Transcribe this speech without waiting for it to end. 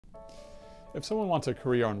If someone wants a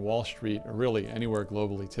career on Wall Street, or really anywhere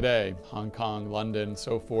globally today, Hong Kong, London,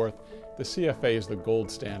 so forth, the CFA is the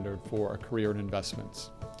gold standard for a career in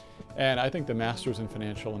investments. And I think the Masters in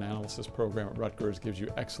Financial Analysis program at Rutgers gives you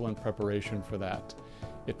excellent preparation for that.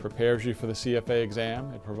 It prepares you for the CFA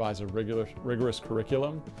exam, it provides a rigorous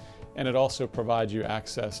curriculum, and it also provides you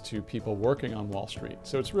access to people working on Wall Street.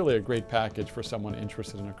 So it's really a great package for someone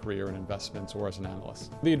interested in a career in investments or as an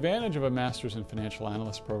analyst. The advantage of a Master's in Financial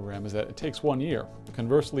Analyst program is that it takes 1 year.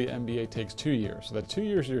 Conversely, MBA takes 2 years. So that's 2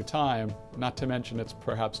 years of your time, not to mention it's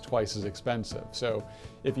perhaps twice as expensive. So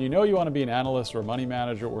if you know you want to be an analyst or a money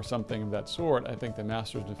manager or something of that sort, I think the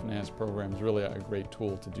Master's in Finance program is really a great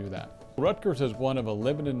tool to do that. Rutgers is one of a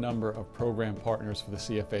limited number of program partners for the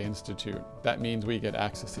CFA Institute. That means we get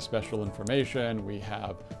access to special information, we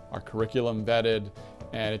have our curriculum vetted,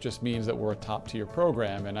 and it just means that we're a top-tier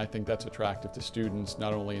program, and I think that's attractive to students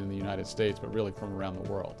not only in the United States but really from around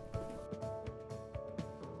the world.